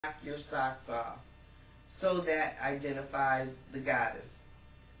knock your socks off. So that identifies the goddess.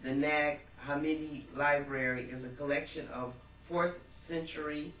 The Nag Hammadi Library is a collection of 4th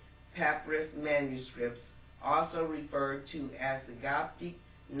century papyrus manuscripts, also referred to as the Coptic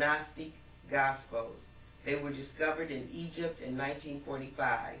Gnostic Gospels. They were discovered in Egypt in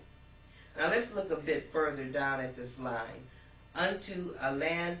 1945. Now let's look a bit further down at this line. Unto a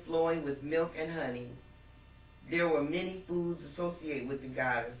land flowing with milk and honey. There were many foods associated with the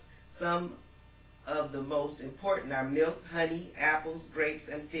goddess. Some of the most important are milk, honey, apples, grapes,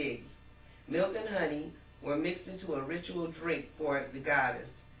 and figs. Milk and honey were mixed into a ritual drink for the goddess.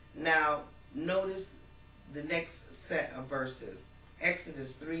 Now, notice the next set of verses.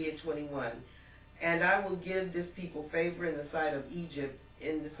 Exodus 3:21. And I will give this people favor in the sight of Egypt,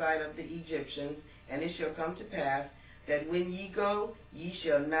 in the sight of the Egyptians, and it shall come to pass that when ye go, ye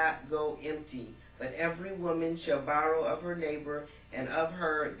shall not go empty, but every woman shall borrow of her neighbor and of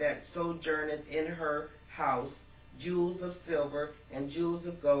her that sojourneth in her house jewels of silver and jewels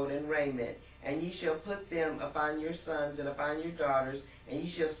of gold and raiment, and ye shall put them upon your sons and upon your daughters, and ye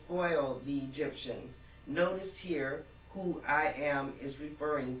shall spoil the Egyptians. Notice here who I am is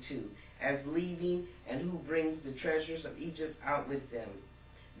referring to as leaving and who brings the treasures of Egypt out with them.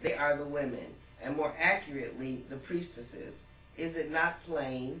 They are the women, and more accurately, the priestesses. Is it not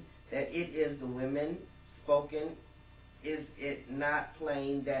plain that it is the women spoken? Is it not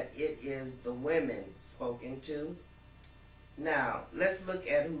plain that it is the women spoken to? Now, let's look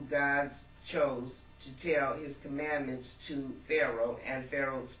at who God chose to tell his commandments to Pharaoh and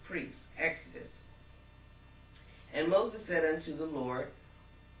Pharaoh's priests. Exodus. And Moses said unto the Lord,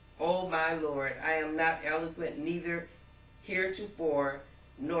 O my Lord, I am not eloquent, neither heretofore,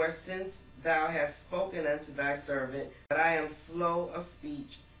 nor since thou hast spoken unto thy servant, but I am slow of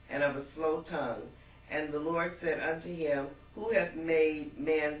speech and of a slow tongue. And the Lord said unto him, Who hath made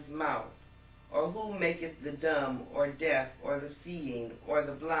man's mouth? Or who maketh the dumb, or deaf, or the seeing, or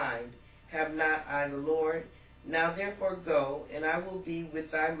the blind? Have not I the Lord? Now therefore go, and I will be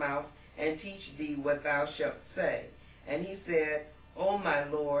with thy mouth, and teach thee what thou shalt say. And he said, O my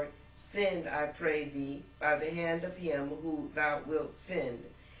Lord, send, I pray thee, by the hand of him who thou wilt send.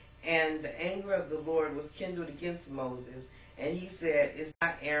 And the anger of the Lord was kindled against Moses, and he said, Is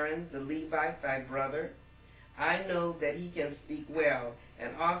not Aaron the Levite thy brother? I know that he can speak well,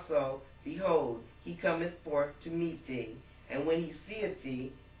 and also, behold, he cometh forth to meet thee. And when he seeth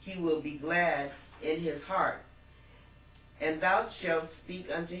thee, he will be glad in his heart. And thou shalt speak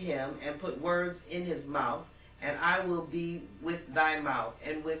unto him, and put words in his mouth, and I will be with thy mouth,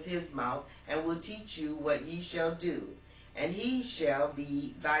 and with his mouth, and will teach you what ye shall do. And he shall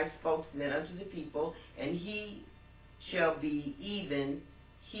be thy spokesman unto the people, and he shall be even,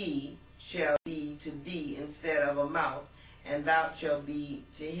 he shall be to thee instead of a mouth, and thou shalt be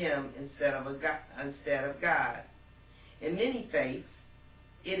to him instead of God. In many faiths,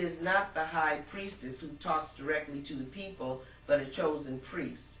 it is not the high priestess who talks directly to the people, but a chosen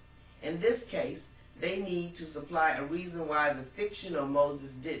priest. In this case, they need to supply a reason why the fictional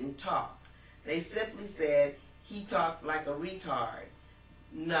Moses didn't talk. They simply said he talked like a retard.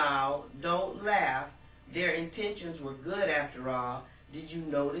 Now, don't laugh. Their intentions were good after all. Did you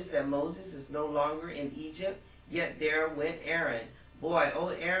notice that Moses is no longer in Egypt? Yet there went Aaron. Boy,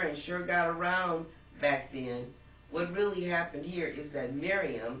 old Aaron sure got around back then. What really happened here is that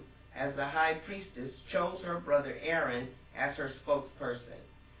Miriam, as the high priestess, chose her brother Aaron as her spokesperson.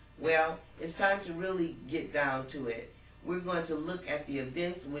 Well, it's time to really get down to it. We're going to look at the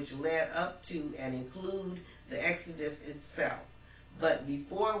events which led up to and include the Exodus itself. But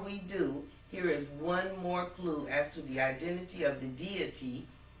before we do, here is one more clue as to the identity of the deity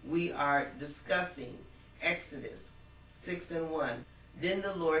we are discussing. Exodus 6:1. Then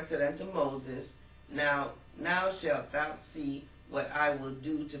the Lord said unto Moses, Now shalt thou see what I will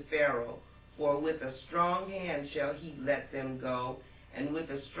do to Pharaoh, for with a strong hand shall he let them go, and with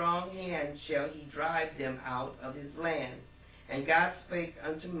a strong hand shall he drive them out of his land. And God spake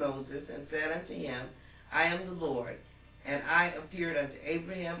unto Moses, and said unto him, I am the Lord, and I appeared unto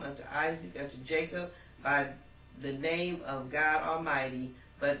Abraham, unto Isaac, unto Jacob, by the name of God Almighty,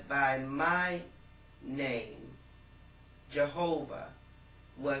 but by my name, Jehovah,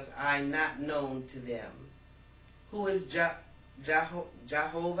 was I not known to them. Who is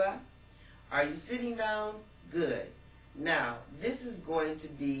Jehovah? Are you sitting down? Good. Now, this is going to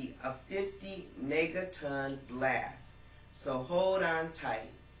be a 50 megaton blast, so hold on tight.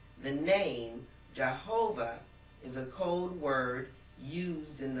 The name Jehovah is a code word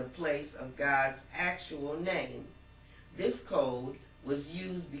used in the place of God's actual name. This code was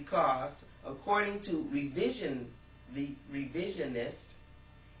used because, according to the revisionists,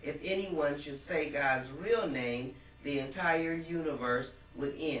 If anyone should say God's real name, the entire universe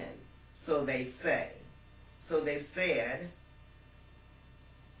would end. So they say. So they said.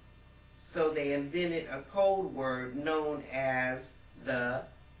 So they invented a code word known as the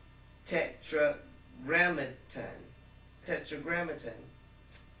tetragrammaton. Tetragrammaton.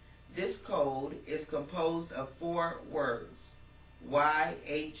 This code is composed of 4 words.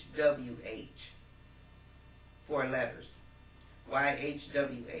 YHWH. 4 letters.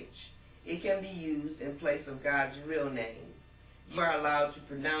 YHWH. It can be used in place of God's real name. You are allowed to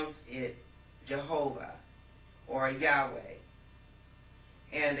pronounce it Jehovah or Yahweh,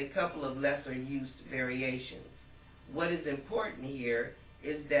 and a couple of lesser used variations. What is important here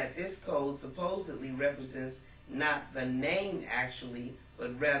is that this code supposedly represents not the name actually,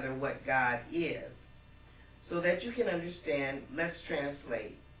 but rather what God is. So that you can understand, let's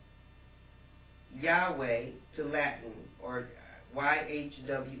translate Yahweh to Latin, or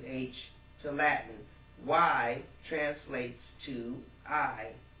YHWH to Latin. Y translates to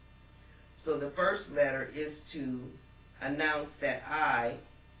I. So the first letter is to announce that I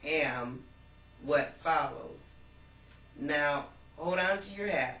am what follows. Now, hold on to your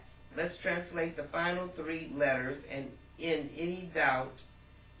hats. Let's translate the final 3 letters, and in any doubt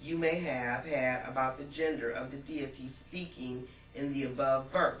you may have had about the gender of the deity speaking in the above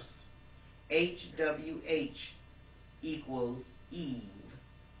verse. HWH equals Eve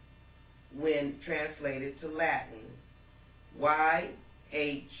when translated to Latin. YHWH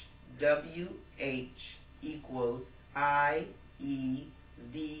equals IEVE.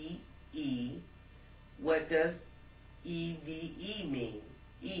 What does EVE mean?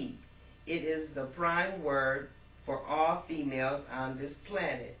 E. It is the prime word for all females on this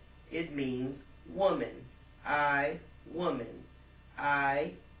planet. It means woman. I, woman.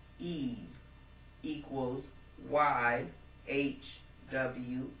 I, Eve equals YHWH.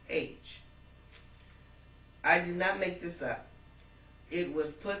 I did not make this up. It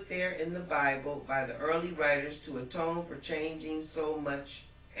was put there in the Bible by the early writers to atone for changing so much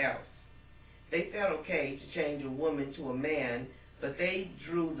else. They felt okay to change a woman to a man, but they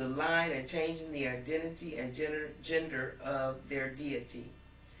drew the line at changing the identity and gender of their deity.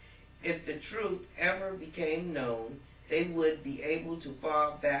 If the truth ever became known, they would be able to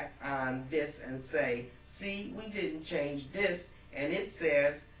fall back on this and say, see, we didn't change this, and it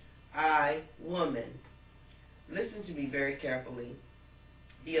says, I, woman. Listen to me very carefully.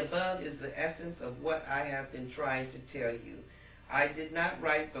 The above is the essence of what I have been trying to tell you. I did not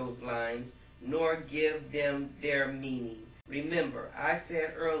write those lines, nor give them their meaning. Remember, I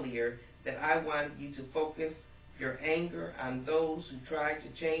said earlier that I wanted you to focus your anger on those who try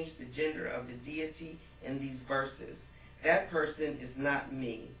to change the gender of the deity in these verses. That person is not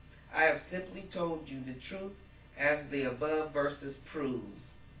me. I have simply told you the truth as the above verses proves.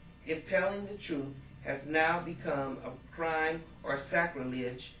 If telling the truth has now become a crime or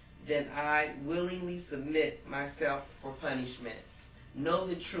sacrilege, then I willingly submit myself for punishment. Know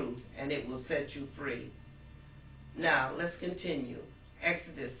the truth, and it will set you free. Now, let's continue.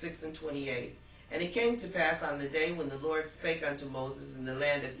 Exodus 6:28. And it came to pass on the day when the Lord spake unto Moses in the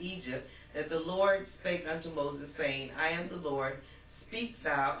land of Egypt, that the Lord spake unto Moses, saying, I am the Lord, speak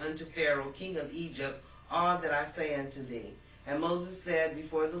thou unto Pharaoh, king of Egypt, all that I say unto thee. And Moses said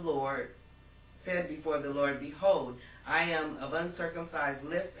before the Lord, Behold, I am of uncircumcised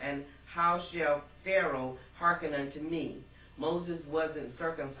lips, and how shall Pharaoh hearken unto me? Moses wasn't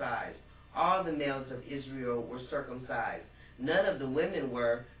circumcised. All the males of Israel were circumcised. None of the women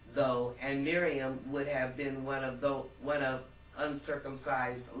were, though, and Miriam would have been one of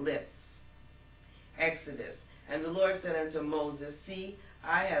uncircumcised lips. Exodus. And the Lord said unto Moses, See,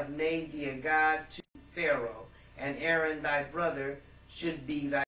 I have made thee a god to Pharaoh, and Aaron thy brother should be thy